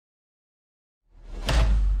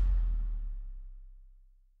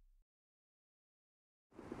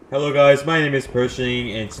Hello guys, my name is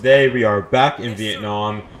Pershing, and today we are back in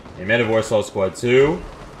Vietnam in Man of Warsaw Squad 2.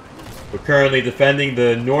 We're currently defending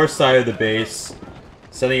the north side of the base,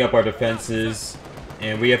 setting up our defenses,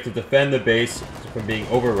 and we have to defend the base from being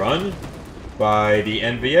overrun by the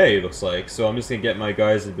NVA, it looks like. So I'm just going to get my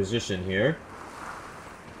guys in position here.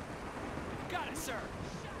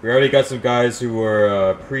 We already got some guys who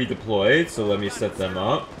were pre-deployed, so let me set them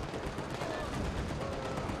up.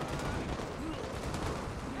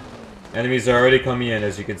 Enemies are already coming in,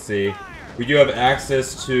 as you can see. We do have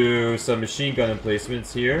access to some machine gun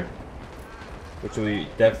emplacements here, which will be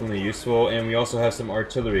definitely useful. And we also have some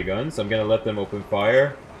artillery guns. I'm going to let them open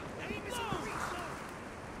fire.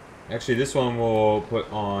 Actually, this one we'll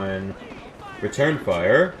put on return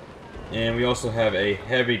fire. And we also have a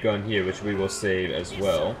heavy gun here, which we will save as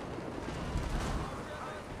well.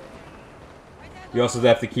 We also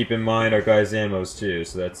have to keep in mind our guys' ammos too,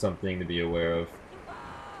 so that's something to be aware of.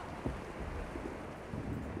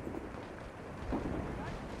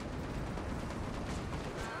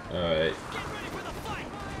 Alright.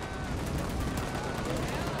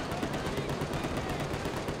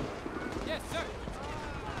 Yes, sir.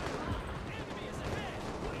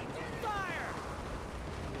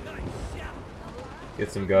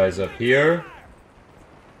 Get some guys up here.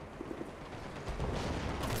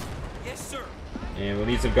 Yes, sir. And we'll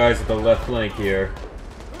need some guys at the left flank here.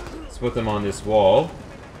 Let's put them on this wall.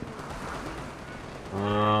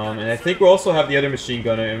 And I think we'll also have the other machine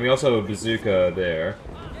gunner, and we also have a bazooka there.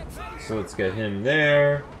 So let's get him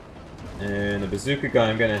there. And the bazooka guy,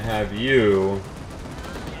 I'm going to have you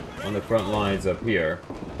on the front lines up here.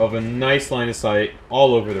 We'll have a nice line of sight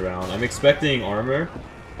all over the round. I'm expecting armor.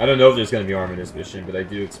 I don't know if there's going to be armor in this mission, but I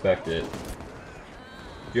do expect it.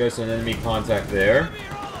 You have some enemy contact there.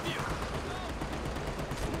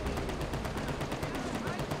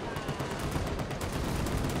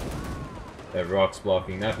 That rock's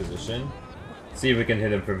blocking that position. See if we can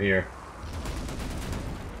hit him from here.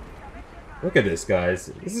 Look at this, guys.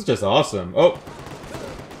 This is just awesome. Oh!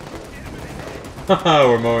 Haha,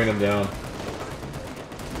 we're mowing them down.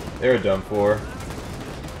 They're done for.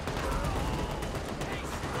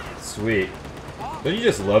 Sweet. Don't you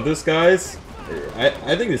just love this, guys?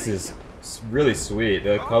 I think this is really sweet.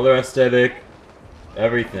 The color aesthetic,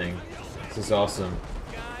 everything. This is awesome.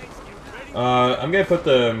 I'm gonna put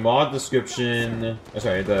the mod description,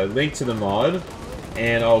 sorry, the link to the mod,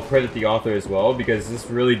 and I'll credit the author as well, because this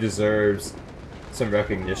really deserves some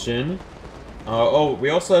recognition. Oh, we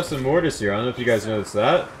also have some mortars here. I don't know if you guys noticed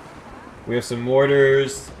that. We have some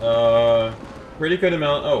mortars, pretty good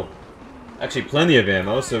amount, oh, actually plenty of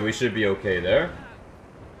ammo, so we should be okay there.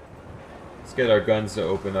 Let's get our guns to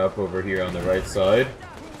open up over here on the right side.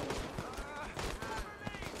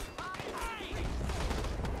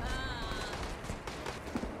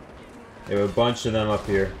 We have a bunch of them up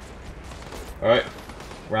here. Alright.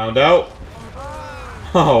 Round out.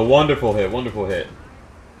 Oh, wonderful hit, wonderful hit.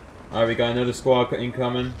 Alright, we got another squad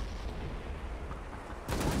incoming.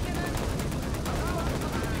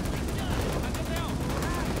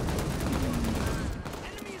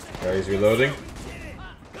 Alright, he's reloading.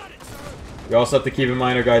 We also have to keep in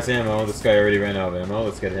mind our guy's ammo. This guy already ran out of ammo.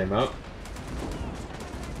 Let's get him up.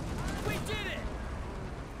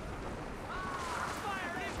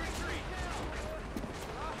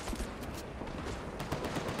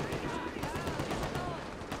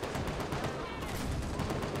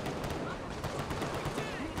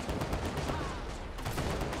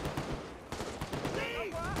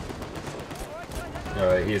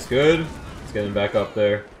 Alright, he's good. Let's get him back up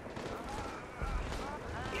there.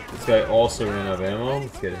 This guy also ran out of ammo.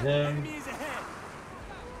 Let's get him.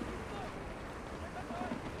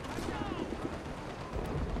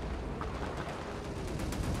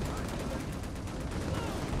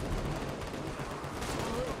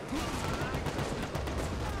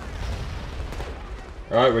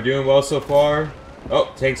 Alright, we're doing well so far.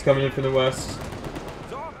 Oh, tank's coming in from the west.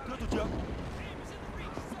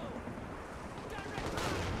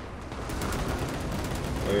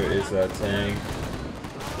 Where is that tank?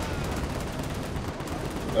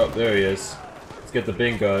 Oh, there he is. Let's get the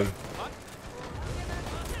Bing gun.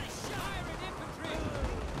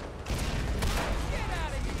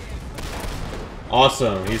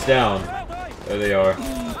 Awesome, he's down. There they are.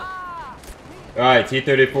 Alright,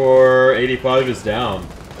 T-34-85 is down.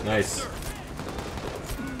 Nice.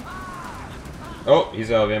 Oh,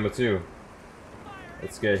 he's out of ammo too.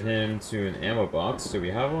 Let's get him to an ammo box. Do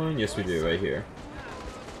we have one? Yes, we do, right here.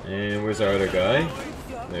 And where's our other guy?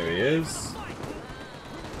 There he is.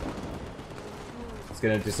 Let's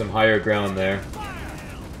get into some higher ground there.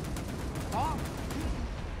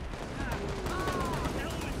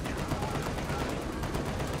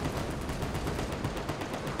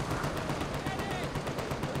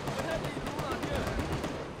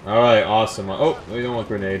 Alright, awesome. Oh, we don't want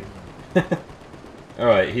grenade.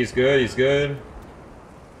 Alright, he's good, he's good.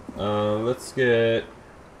 Let's get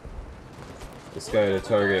this guy to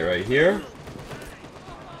target right here.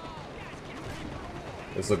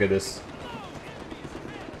 Let's look at this.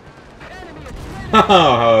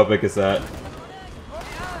 How epic is that?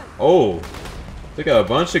 Oh, they got a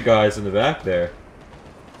bunch of guys in the back there.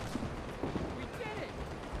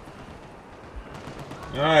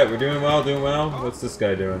 Alright, we're doing well, doing well. What's this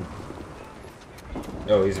guy doing?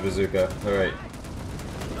 Oh, he's a bazooka. Alright.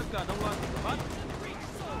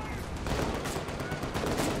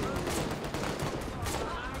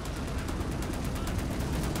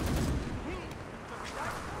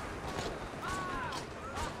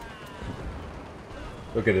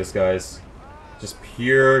 Look at this, guys. Just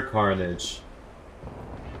pure carnage.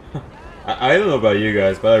 I don't know about you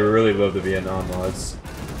guys, but I really love the Vietnam mods.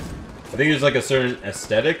 I think there's like a certain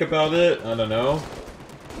aesthetic about it. I don't know.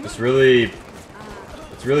 It's really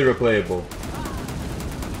replayable.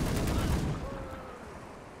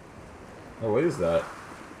 Oh, what is that?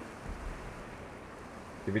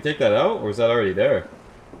 Did we take that out, or was that already there?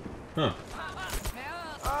 Huh.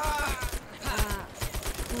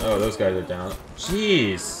 Oh, those guys are down.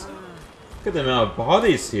 Jeez! Look at the amount of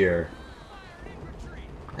bodies here.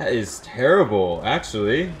 That is terrible,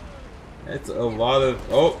 actually. That's a lot of...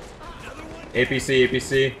 Oh! APC,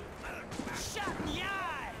 APC.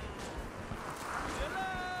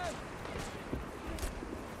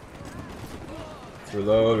 Let's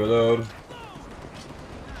reload, reload.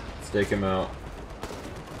 Let's take him out.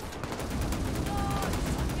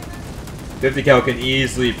 50 cal can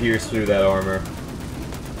easily pierce through that armor.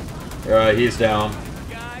 Alright, he's down.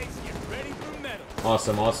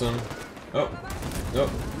 Awesome, awesome. Oh, nope.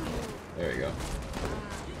 There we go.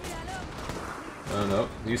 Oh, no,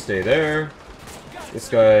 you stay there. This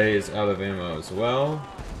guy is out of ammo as well.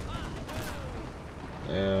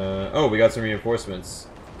 Oh, we got some reinforcements.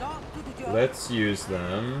 Let's use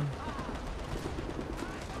them.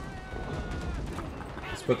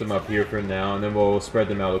 Let's put them up here for now, and then we'll spread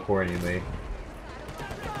them out accordingly.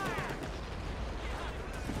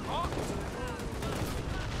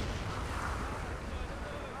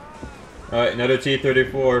 Alright, another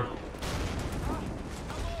T-34.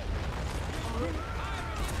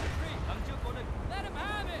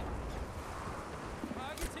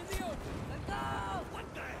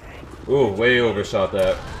 Ooh, way overshot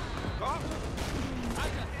that.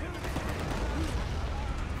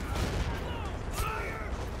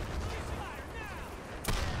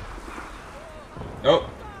 Oh!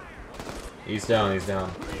 He's down, he's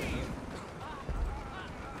down.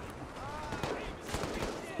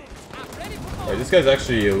 Alright, this guy's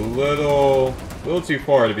actually a little too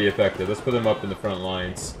far to be effective. Let's put him up in the front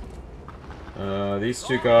lines. These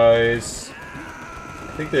two guys...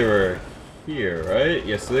 I think they were here, right?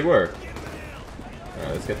 Yes, they were.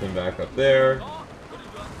 Alright, let's get them back up there.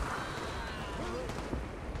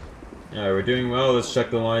 Alright, we're doing well. Let's check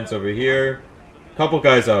the lines over here. Couple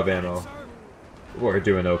guys out of ammo. We're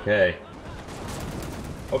doing okay.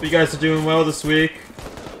 Hope you guys are doing well this week.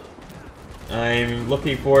 I'm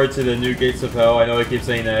looking forward to the new Gates of Hell. I know I keep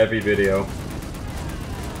saying that every video.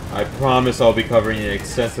 I promise I'll be covering it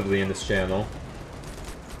extensively in this channel.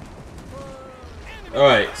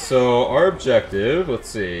 Alright, so our objective, let's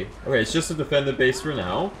see. Okay, it's just to defend the base for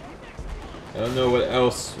now. I don't know what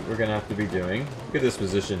else we're gonna have to be doing. Look at this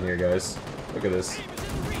position here, guys. Look at this.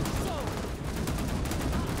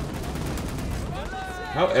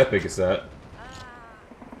 How epic is that?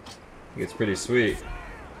 I think it's pretty sweet.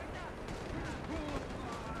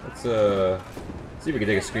 Let's see if we can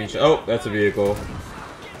take a screenshot. Oh, that's a vehicle.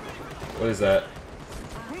 What is that?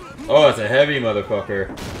 Oh, it's a heavy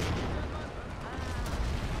motherfucker.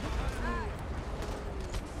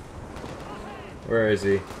 Where is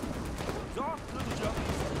he?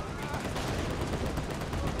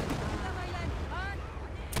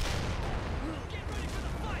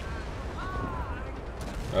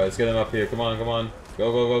 Alright, let's get him up here. Come on, come on.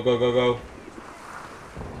 Go, go, go, go, go, go.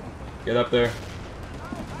 Get up there.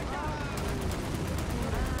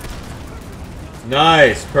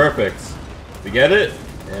 Nice! Perfect. We get it?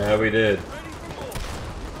 Yeah, we did.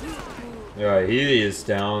 Alright, he is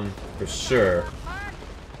down for sure.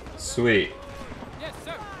 Sweet.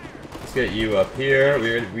 Let's get you up here.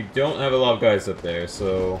 We don't have a lot of guys up there,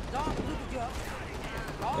 so...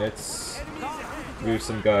 Let's move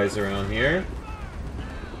some guys around here.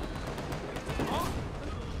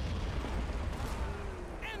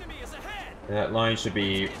 That line should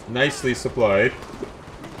be nicely supplied.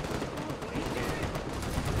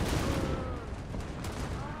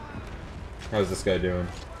 How's this guy doing?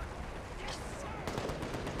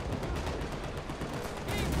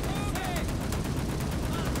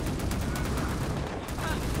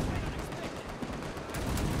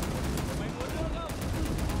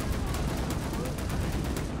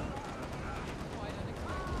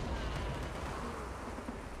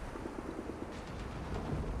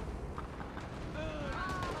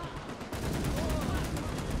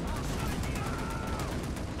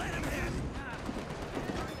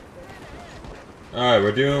 Alright,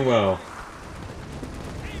 we're doing well.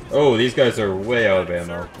 Oh, these guys are way out of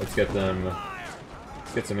ammo. Let's get them.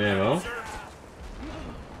 Let's get some ammo.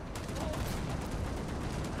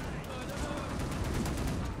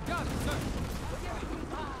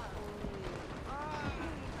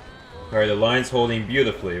 Alright, the line's holding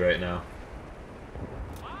beautifully right now.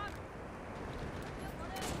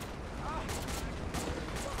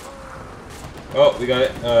 Oh, we got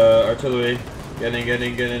it. Artillery. Get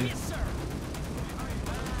in.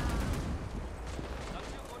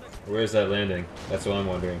 Where is that landing? That's what I'm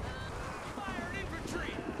wondering.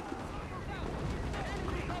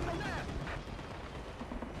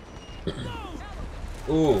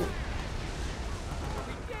 Ooh.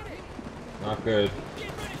 Not good.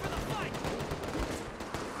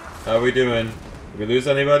 How are we doing? Did we lose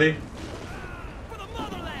anybody?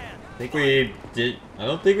 I think we did. I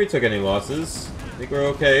don't think we took any losses. I think we're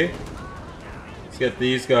okay. Let's get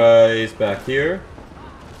these guys back here.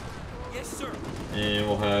 Yes, sir. And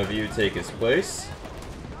we'll have you take his place.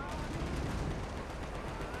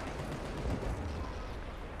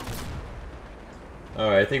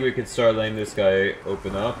 Alright, I think we can start letting this guy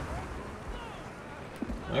open up.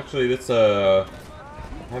 Actually, let's have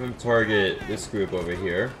him target this group over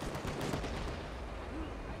here.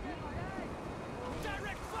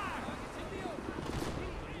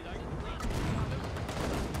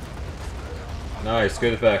 Nice,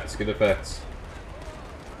 good effects, good effects.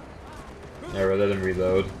 Alright, let him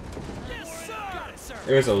reload.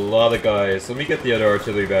 There's a lot of guys. Let me get the other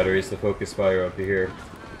artillery batteries to focus fire up here.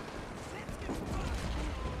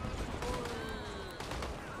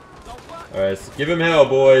 Alright, so give him hell,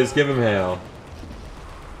 boys. Give him hell.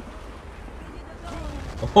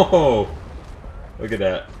 Oh! Look at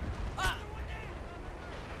that.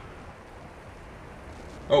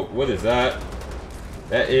 Oh, what is that?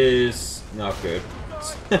 That is not good.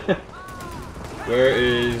 Where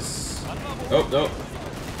is... Oh, no.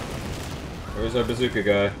 Where's our bazooka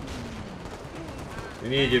guy? We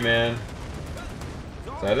need you, man.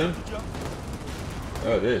 Is that him?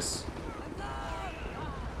 Oh, it is.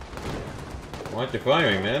 Why aren't you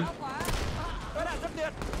firing, man?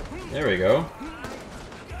 There we go.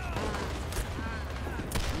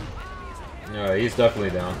 Alright, he's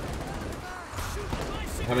definitely down.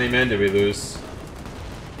 How many men did we lose?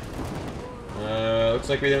 Looks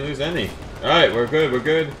like we didn't lose any. Alright, we're good, we're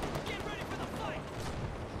good.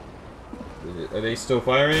 Are they still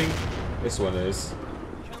firing? This one is.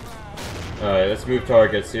 Alright, let's move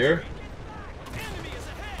targets here.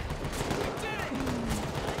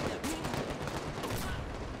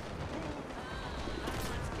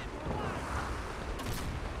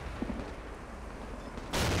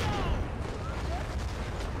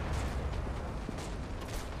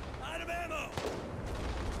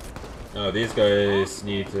 Oh, these guys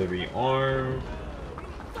need to be armed.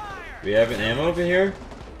 Do we have an ammo over here?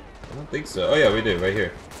 I don't think so. Oh yeah, we do, right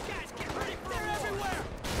here.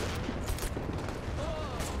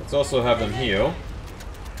 Let's also have them heal.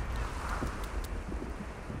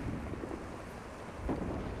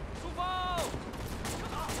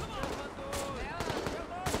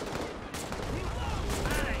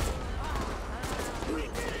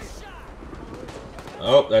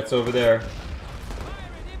 Oh, that's over there.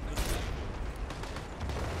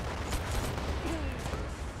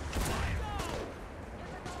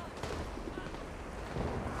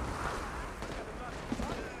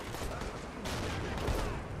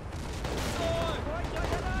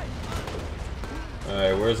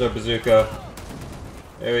 Alright, where's our bazooka?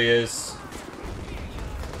 There he is.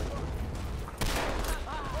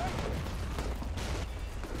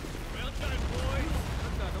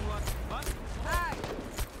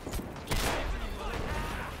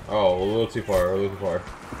 Oh, a little too far, a little too far.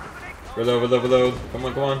 Reload, reload, reload. Come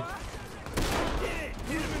on, come on.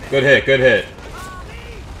 Good hit, good hit.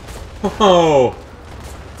 Oh!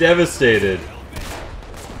 Devastated.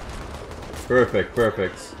 Perfect,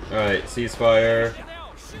 perfect. Alright, ceasefire.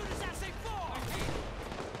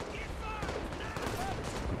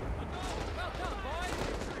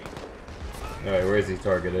 Alright, where is he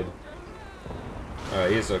targeted?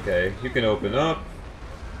 Alright, he's okay. You can open up.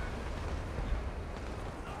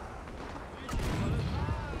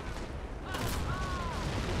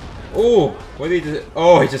 Oh! What did he do?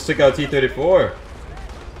 Oh, he just took out T-34.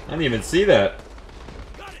 I didn't even see that.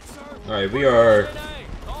 Alright, we are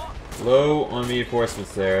low on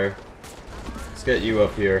reinforcements there. Let's get you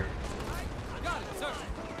up here.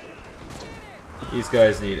 These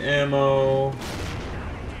guys need ammo.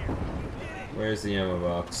 Where's the ammo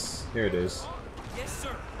box? Here it is. Yes,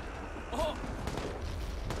 sir.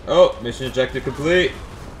 Oh, mission objective complete.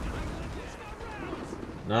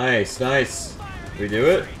 Nice, nice. We do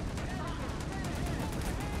it?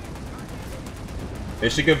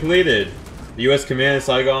 Mission completed. The U.S. command in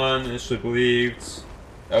Saigon initially believed...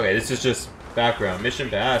 Okay, this is just background. Mission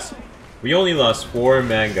passed. We only lost 4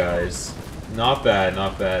 men, guys. Not bad,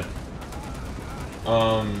 not bad.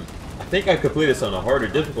 I think I completed this on a harder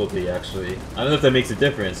difficulty, actually. I don't know if that makes a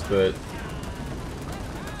difference, but...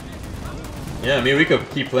 Yeah, I mean, we could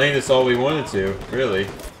keep playing this all we wanted to, really.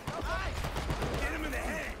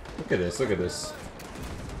 Look at this, look at this.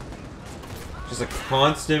 Just a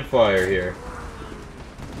constant fire here.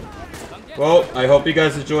 Well, I hope you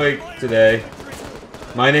guys enjoyed today.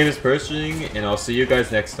 My name is Pershing, and I'll see you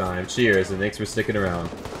guys next time. Cheers, and thanks for sticking around.